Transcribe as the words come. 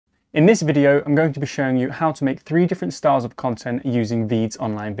In this video, I'm going to be showing you how to make 3 different styles of content using Veed's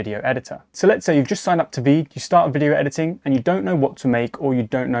online video editor. So let's say you've just signed up to Veed, you start video editing and you don't know what to make or you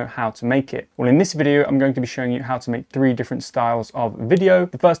don't know how to make it. Well, in this video, I'm going to be showing you how to make 3 different styles of video.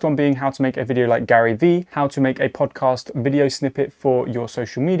 The first one being how to make a video like Gary Vee, how to make a podcast video snippet for your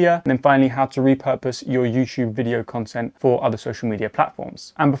social media, and then finally how to repurpose your YouTube video content for other social media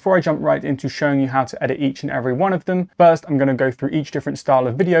platforms. And before I jump right into showing you how to edit each and every one of them, first I'm going to go through each different style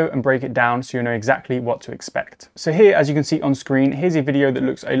of video and break it down so you know exactly what to expect. So here, as you can see on screen, here's a video that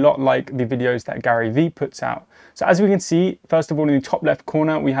looks a lot like the videos that Gary Vee puts out. So as we can see, first of all, in the top left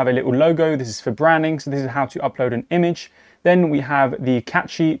corner, we have a little logo. This is for branding. So this is how to upload an image. Then we have the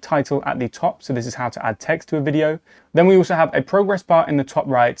catchy title at the top. So this is how to add text to a video. Then we also have a progress bar in the top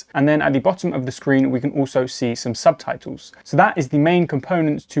right. And then at the bottom of the screen, we can also see some subtitles. So that is the main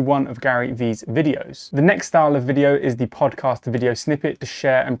components to one of Gary Vee's videos. The next style of video is the podcast video snippet to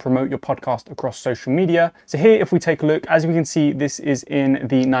share and promote your podcast across social media. So here, if we take a look, as we can see, this is in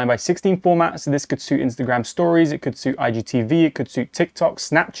the 9:16 format. So this could suit Instagram stories, it could suit IGTV, it could suit TikTok,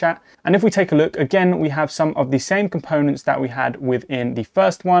 Snapchat. And if we take a look, again, we have some of the same components that we had within the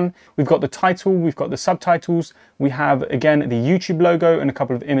first one. We've got the title, we've got the subtitles, we have again the YouTube logo and a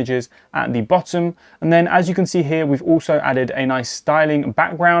couple of images at the bottom. And then as you can see here, we've also added a nice styling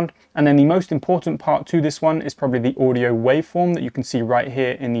background. And then the most important part to this one is probably the audio waveform that you can see right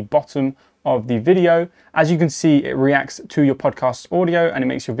here in the bottom of the video. As you can see, it reacts to your podcast's audio and it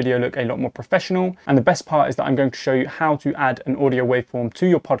makes your video look a lot more professional. And the best part is that I'm going to show you how to add an audio waveform to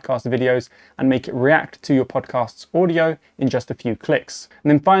your podcast videos and make it react to your podcast's audio in just a few clicks.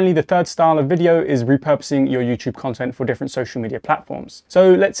 And then finally, the third style of video is repurposing your YouTube content for different social media platforms.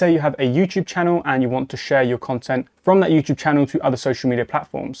 So let's say you have a YouTube channel and you want to share your content from that YouTube channel to other social media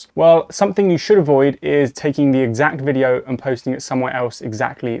platforms. Well, something you should avoid is taking the exact video and posting it somewhere else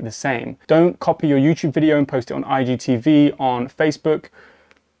exactly the same. Don't copy your YouTube video and post it on IGTV, on Facebook.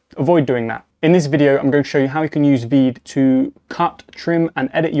 Avoid doing that. In this video, I'm going to show you how you can use Veed to cut, trim, and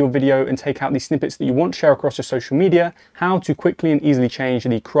edit your video and take out the snippets that you want to share across your social media, how to quickly and easily change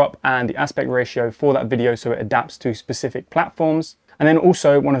the crop and the aspect ratio for that video so it adapts to specific platforms. And then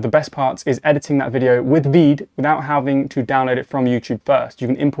also, one of the best parts is editing that video with Veed without having to download it from YouTube first. You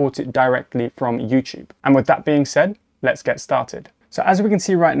can import it directly from YouTube. And with that being said, let's get started. So as we can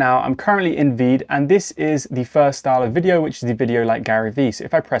see right now, I'm currently in Veed, and this is the first style of video, which is the video like Gary Vee. So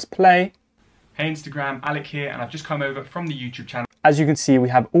if I press play, hey Instagram, Alec here, and I've just come over from the YouTube channel. As you can see, we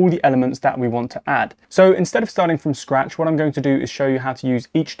have all the elements that we want to add. So instead of starting from scratch, what I'm going to do is show you how to use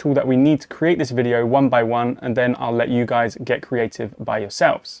each tool that we need to create this video one by one, and then I'll let you guys get creative by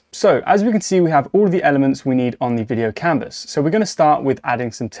yourselves. So as we can see, we have all the elements we need on the video canvas. So we're going to start with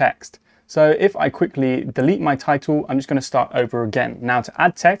adding some text. So if I quickly delete my title, I'm just going to start over again. Now to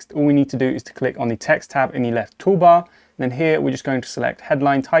add text, all we need to do is to click on the text tab in the left toolbar. And then here, we're just going to select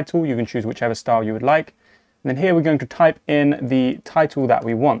headline title. You can choose whichever style you would like. And then here, we're going to type in the title that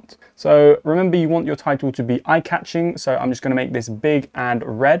we want. So remember, you want your title to be eye-catching. So I'm just going to make this big and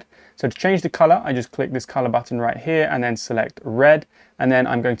red. So to change the color, I just click this color button right here and then select red. And then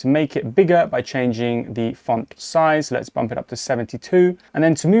I'm going to make it bigger by changing the font size. So let's bump it up to 72. And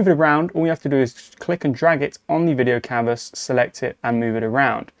then to move it around, all we have to do is click and drag it on the video canvas, select it and move it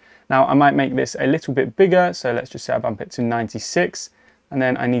around. Now I might make this a little bit bigger. So let's just say I bump it to 96. And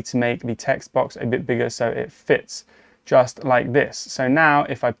then I need to make the text box a bit bigger so it fits just like this. So now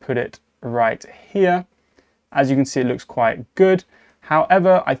if I put it right here, as you can see, it looks quite good.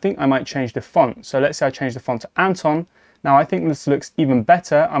 However, I think I might change the font. So let's say I change the font to Anton. Now I think this looks even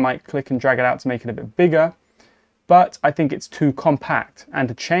better. I might click and drag it out to make it a bit bigger, but I think it's too compact. And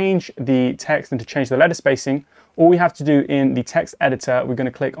to change the text and to change the letter spacing, all we have to do in the text editor, we're going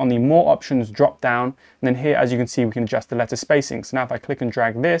to click on the more options drop down. And then here, as you can see, we can adjust the letter spacing. So now if I click and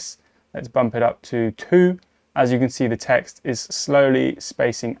drag this, let's bump it up to 2. As you can see, the text is slowly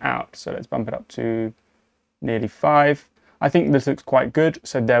spacing out. So let's bump it up to nearly 5. I think this looks quite good.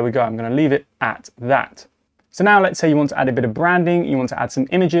 So there we go. I'm going to leave it at that. So now let's say you want to add a bit of branding, you want to add some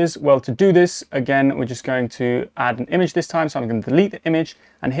images. Well, to do this, again, we're just going to add an image this time. So I'm going to delete the image,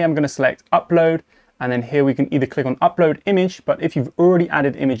 and here I'm going to select upload. And then here we can either click on upload image, but if you've already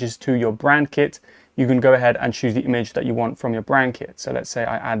added images to your brand kit, you can go ahead and choose the image that you want from your brand kit. So let's say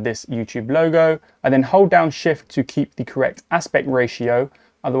I add this YouTube logo. I then hold down shift to keep the correct aspect ratio.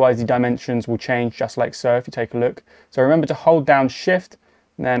 Otherwise the dimensions will change just like so if you take a look. So remember to hold down shift,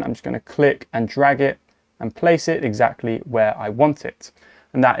 and then I'm just going to click and drag it and place it exactly where I want it.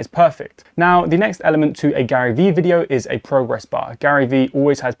 and that is perfect. Now, the next element to a Gary Vee video is a progress bar. Gary Vee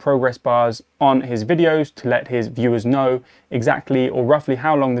always has progress bars on his videos to let his viewers know exactly or roughly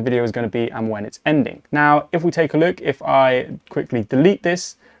how long the video is going to be and when it's ending. Now, if we take a look, if I quickly delete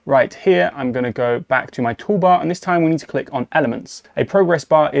this, right here, I'm going to go back to my toolbar, and this time we need to click on elements. A progress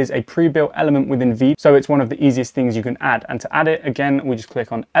bar is a pre-built element within Veed, so it's one of the easiest things you can add. And to add it, again, we just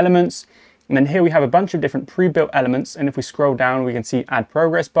click on elements. And then here we have a bunch of different pre-built elements. And if we scroll down, we can see add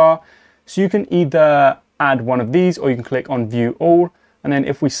progress bar. So you can either add one of these or you can click on view all. And then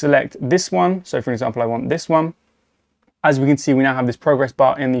if we select this one, so for example, I want this one, as we can see, we now have this progress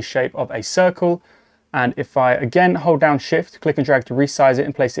bar in the shape of a circle. And if I again hold down shift, click and drag to resize it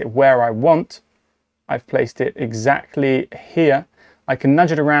and place it where I want, I've placed it exactly here. I can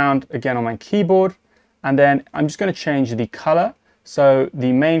nudge it around again on my keyboard, and then I'm just going to change the color. So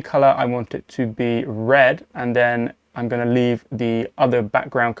the main color, I want it to be red, and then I'm going to leave the other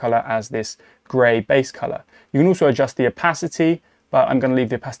background color as this gray base color. You can also adjust the opacity, but I'm going to leave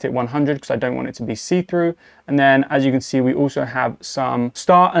the opacity at 100 because I don't want it to be see-through. And then as you can see, we also have some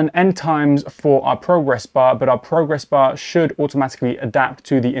start and end times for our progress bar, but our progress bar should automatically adapt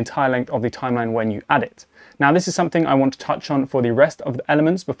to the entire length of the timeline when you add it. Now, this is something I want to touch on for the rest of the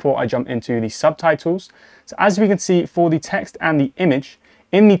elements before I jump into the subtitles. So as we can see for the text and the image,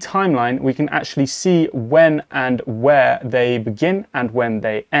 in the timeline, we can actually see when and where they begin and when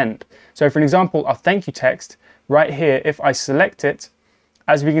they end. So for an example, our thank you text, right here, if I select it,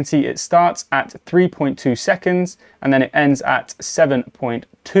 as we can see, it starts at 3.2 seconds and then it ends at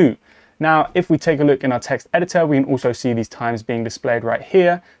 7.2. Now, if we take a look in our text editor, we can also see these times being displayed right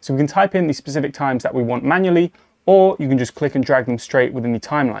here. So we can type in the specific times that we want manually, or you can just click and drag them straight within the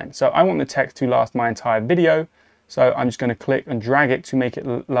timeline. So I want the text to last my entire video. So I'm just going to click and drag it to make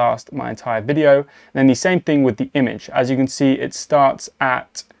it last my entire video. And then the same thing with the image. As you can see, it starts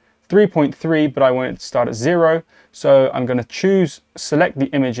at 3.3, but I want it to start at 0. So I'm going to select the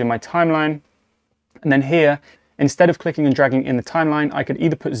image in my timeline. And then here, instead of clicking and dragging in the timeline, I could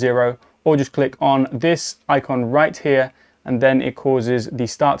either put 0 or just click on this icon right here. And then it causes the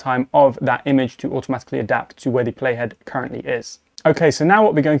start time of that image to automatically adapt to where the playhead currently is. Okay, so now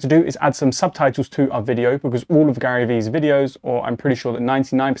what we're going to do is add some subtitles to our video, because all of Gary Vee's videos, or I'm pretty sure that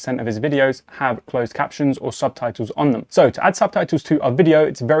 99% of his videos, have closed captions or subtitles on them. So to add subtitles to our video,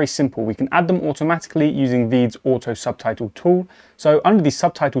 it's very simple. We can add them automatically using Veed's auto subtitle tool. So under the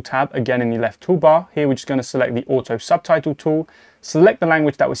subtitle tab, again in the left toolbar, here we're just going to select the auto subtitle tool. Select the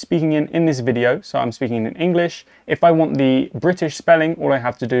language that we're speaking in this video. So I'm speaking in English. If I want the British spelling, all I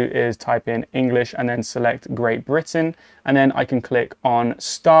have to do is type in English and then select Great Britain. And then I can click on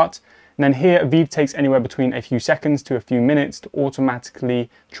Start. And then here, Veed takes anywhere between a few seconds to a few minutes to automatically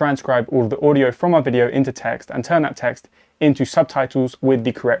transcribe all of the audio from our video into text and turn that text into subtitles with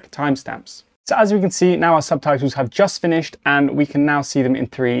the correct timestamps. So as we can see, now our subtitles have just finished, and we can now see them in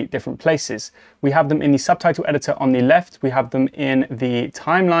 3 different places. We have them in the subtitle editor on the left, we have them in the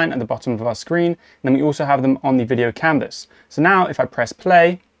timeline at the bottom of our screen, and then we also have them on the video canvas. So now if I press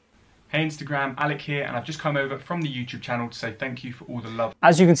play, hey Instagram, Alec here, and I've just come over from the YouTube channel to say thank you for all the love.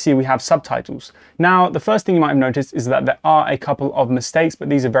 As you can see, we have subtitles. Now, the first thing you might have noticed is that there are a couple of mistakes, but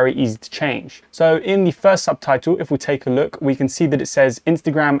these are very easy to change. So in the first subtitle, if we take a look, we can see that it says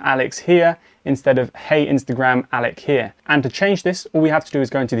Instagram Alex here instead of hey Instagram Alec here. And to change this, all we have to do is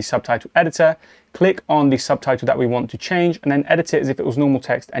go into the subtitle editor, click on the subtitle that we want to change, and then edit it as if it was normal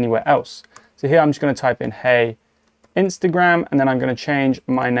text anywhere else. So here I'm just going to type in hey Instagram, and then I'm going to change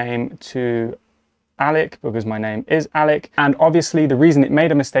my name to Alec because my name is Alec. And obviously the reason it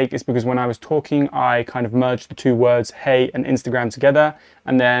made a mistake is because when I was talking, I kind of merged the 2 words hey and Instagram together,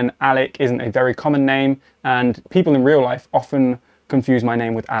 and then Alec isn't a very common name, and people in real life often confuse my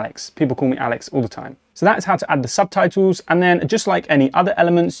name with Alex. People call me Alex all the time. So that's how to add the subtitles, and then just like any other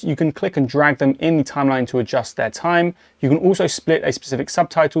elements, you can click and drag them in the timeline to adjust their time. You can also split a specific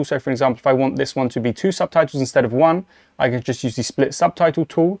subtitle. So for example, if I want this one to be 2 subtitles instead of 1, I can just use the split subtitle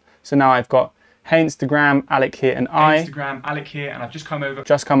tool. So now I've got hey Instagram, Alec here, and hey Instagram, Alec here, and I've just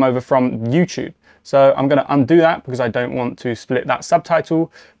come over from YouTube. So I'm going to undo that because I don't want to split that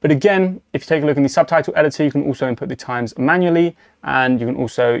subtitle. But again, if you take a look in the subtitle editor, you can also input the times manually, and you can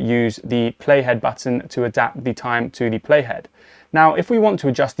also use the playhead button to adapt the time to the playhead. Now, if we want to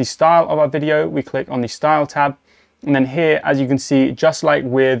adjust the style of our video, we click on the style tab. And then here, as you can see, just like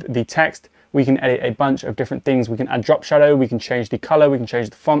with the text, we can edit a bunch of different things. We can add drop shadow, we can change the color, we can change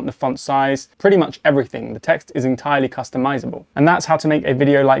the font size, pretty much everything. The text is entirely customizable. And that's how to make a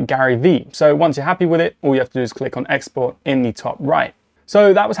video like Gary Vee. So once you're happy with it, all you have to do is click on export in the top right.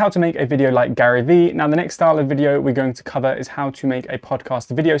 So that was how to make a video like Gary Vee. Now the next style of video we're going to cover is how to make a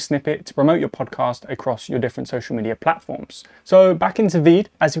podcast video snippet to promote your podcast across your different social media platforms. So back into Veed,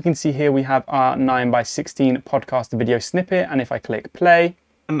 as you can see here, we have our 9:16 podcast video snippet. And if I click play,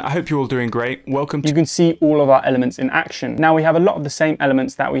 I hope you're all doing great. Welcome. You can see all of our elements in action. Now we have a lot of the same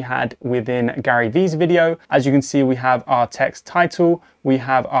elements that we had within Gary Vee's video. As you can see, we have our text title, we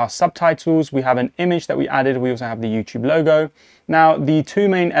have our subtitles, we have an image that we added, we also have the YouTube logo. Now the two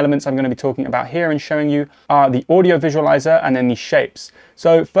main elements I'm going to be talking about here and showing you are the audio visualizer and then the shapes.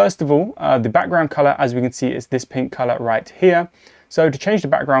 So first of all, the background color, as we can see, is this pink color right here. So to change the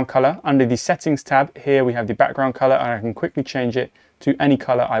background color, under the settings tab here we have the background color, and I can quickly change it to any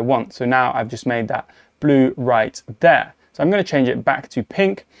color I want. So now I've just made that blue right there. So I'm going to change it back to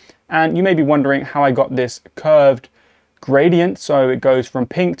pink, and you may be wondering how I got this curved gradient. So it goes from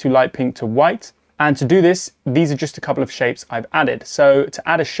pink to light pink to white. And to do this, these are just a couple of shapes I've added. So to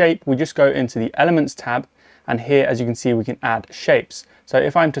add a shape, we just go into the Elements tab, and here, as you can see, we can add shapes. So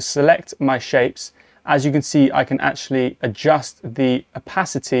if I'm to select my shapes, as you can see, I can actually adjust the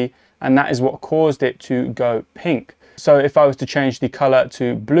opacity, and that is what caused it to go pink. So if I was to change the color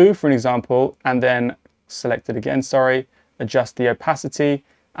to blue, for an example, and then select it again, adjust the opacity,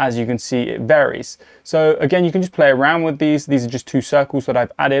 as you can see, it varies. So again, you can just play around with these. These are just two circles that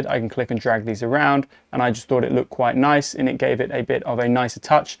I've added. I can click and drag these around, and I just thought it looked quite nice, and it gave it a bit of a nicer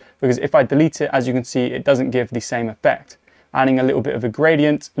touch, because if I delete it, as you can see, it doesn't give the same effect. Adding a little bit of a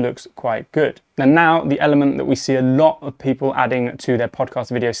gradient looks quite good. And now the element that we see a lot of people adding to their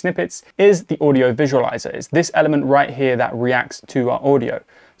podcast video snippets is the audio visualizer. It's this element right here that reacts to our audio.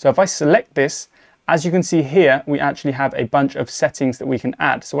 So if I select this, as you can see here, we actually have a bunch of settings that we can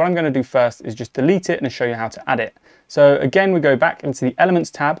add. So what I'm going to do first is just delete it and show you how to add it. So again, we go back into the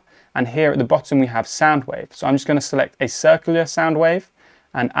Elements tab, and here at the bottom we have sound wave. So I'm just going to select a circular sound wave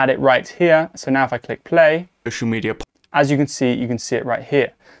and add it right here. So now if I click play, Social media. As you can see it right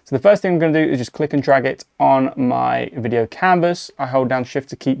here. So the first thing I'm going to do is just click and drag it on my video canvas. I hold down Shift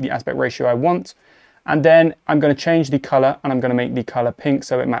to keep the aspect ratio I want. And then I'm going to change the color, and I'm going to make the color pink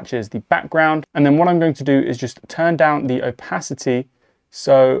so it matches the background. And then what I'm going to do is just turn down the opacity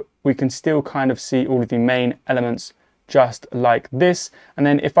so we can still kind of see all of the main elements just like this. And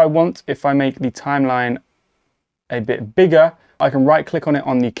then if I make the timeline a bit bigger, I can right click on it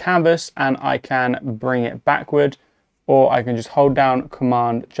on the canvas and I can bring it backward, or I can just hold down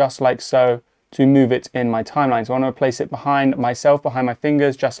Command just like so to move it in my timeline. So I want to place it behind myself, behind my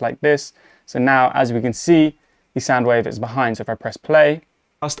fingers, just like this. So now, as we can see, the sound wave is behind. So if I press play,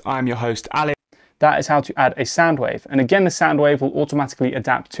 I'm your host, Alec. that is how to add a sound wave. And again, the sound wave will automatically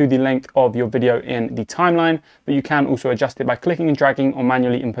adapt to the length of your video in the timeline, but you can also adjust it by clicking and dragging or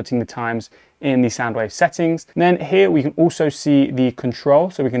manually inputting the times in the sound wave settings. And then here we can also see the control,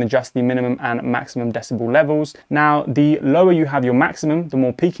 so we can adjust the minimum and maximum decibel levels. Now, the lower you have your maximum, the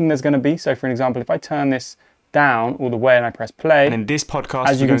more peaking there's going to be. So for an example, if I turn this down all the way and I press play, and in this podcast,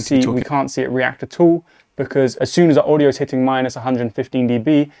 as you can see, we can't see it react at all, because as soon as our audio is hitting minus 115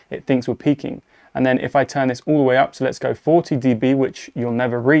 dB, it thinks we're peaking. And then if I turn this all the way up, so let's go 40 dB, which you'll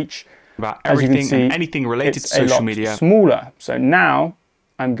never reach. About everything and anything related to social media. Smaller. So now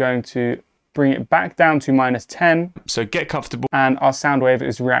I'm going to bring it back down to minus 10. So get comfortable. And our sound wave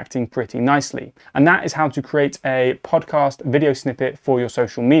is reacting pretty nicely. And that is how to create a podcast video snippet for your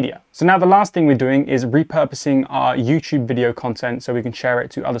social media. So now the last thing we're doing is repurposing our YouTube video content so we can share it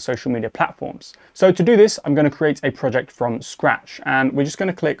to other social media platforms. So to do this, I'm going to create a project from scratch, and we're just going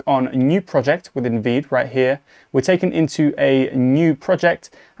to click on New Project within Veed right here. We're taken into a new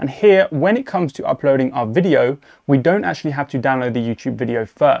project, and here, when it comes to uploading our video, we don't actually have to download the YouTube video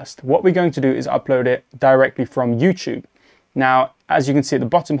first. What we're going to do is upload it directly from YouTube. Now, as you can see at the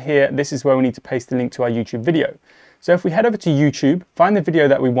bottom here, this is where we need to paste the link to our YouTube video. So if we head over to YouTube, find the video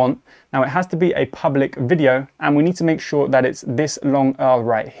that we want. Now it has to be a public video, and we need to make sure that it's this long URL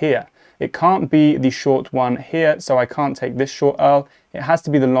right here. It can't be the short one here, so I can't take this short URL. It has to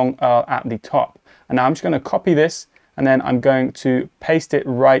be the long URL at the top. And now I'm just going to copy this, and then I'm going to paste it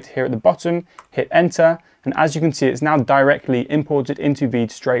right here at the bottom, hit enter, and as you can see, it's now directly imported into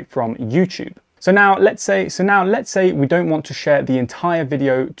Veed straight from YouTube. So now let's say we don't want to share the entire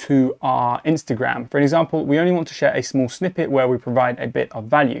video to our Instagram. For example, we only want to share a small snippet where we provide a bit of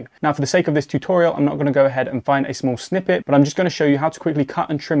value. Now, for the sake of this tutorial, I'm not going to go ahead and find a small snippet, but I'm just going to show you how to quickly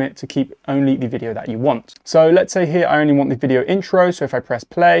cut and trim it to keep only the video that you want. So let's say here I only want the video intro. So if I press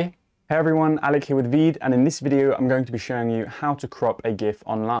play, hey everyone, Alec here with Veed, and in this video I'm going to be showing you how to crop a GIF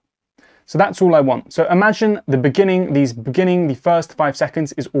online. So that's all I want. So imagine the first 5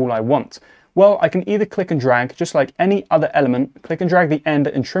 seconds is all I want. Well, I can either click and drag, just like any other element, click and drag the end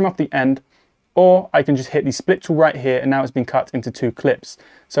and trim off the end, or I can just hit the split tool right here, and now it's been cut into 2 clips.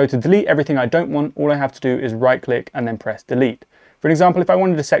 So to delete everything I don't want, all I have to do is right click and then press delete. For an example, if I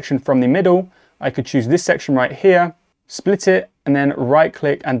wanted a section from the middle, I could choose this section right here, split it, and then right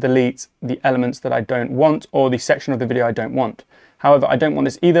click and delete the elements that I don't want, or the section of the video I don't want. However, I don't want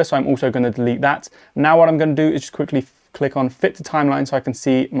this either, so I'm also going to delete that. Now what I'm going to do is just quickly click on fit to timeline so I can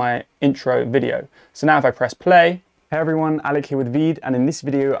see my intro video. So now if I press play, hey everyone, Alec here with Veed, and in this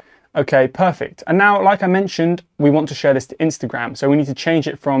video, okay, perfect. And now, like I mentioned, we want to share this to Instagram. So we need to change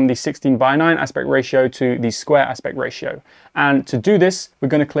it from the 16:9 aspect ratio to the square aspect ratio. And to do this, we're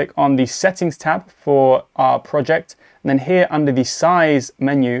going to click on the settings tab for our project. And then here under the size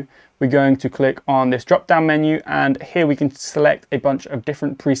menu, we're going to click on this drop down menu, and here we can select a bunch of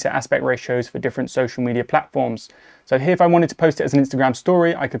different preset aspect ratios for different social media platforms. So here, if I wanted to post it as an Instagram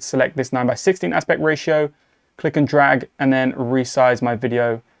story, I could select this 9:16 aspect ratio, click and drag, and then resize my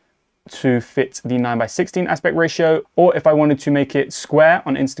video to fit the 9:16 aspect ratio. Or if I wanted to make it square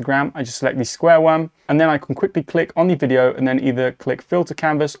on Instagram, I just select the square one, and then I can quickly click on the video and then either click fill to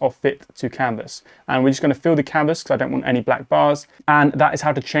canvas or fit to canvas. And we're just going to fill the canvas because I don't want any black bars. And that is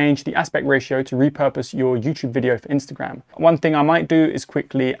how to change the aspect ratio to repurpose your YouTube video for Instagram. One thing I might do is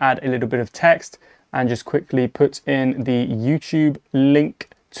quickly add a little bit of text and just quickly put in the YouTube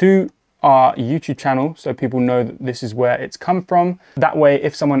link to our YouTube channel so people know that this is where it's come from. That way,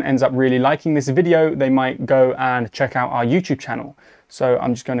 if someone ends up really liking this video, they might go and check out our YouTube channel. So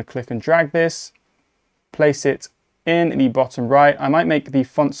I'm just going to click and drag this, place it in the bottom right. I might make the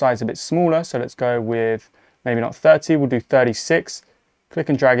font size a bit smaller, so let's go with maybe not 30, we'll do 36. Click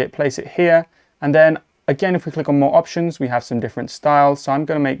and drag it, place it here, and then again, if we click on more options, we have some different styles. So I'm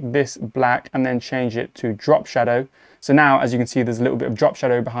going to make this black and then change it to drop shadow. So now, as you can see, there's a little bit of drop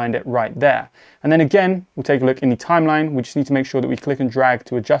shadow behind it right there. And then again, we'll take a look in the timeline. We just need to make sure that we click and drag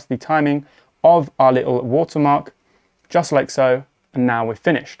to adjust the timing of our little watermark, just like so. And now we're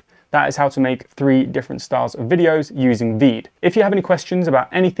finished. That is how to make 3 different styles of videos using Veed. If you have any questions about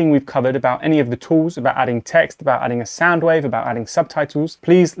anything we've covered, about any of the tools, about adding text, about adding a sound wave, about adding subtitles,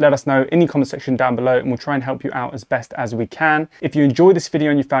 please let us know in the comment section down below, and we'll try and help you out as best as we can. If you enjoyed this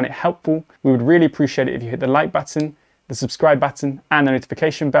video and you found it helpful, we would really appreciate it if you hit the like button, the subscribe button, and the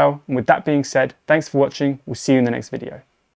notification bell. And with that being said, thanks for watching. We'll see you in the next video.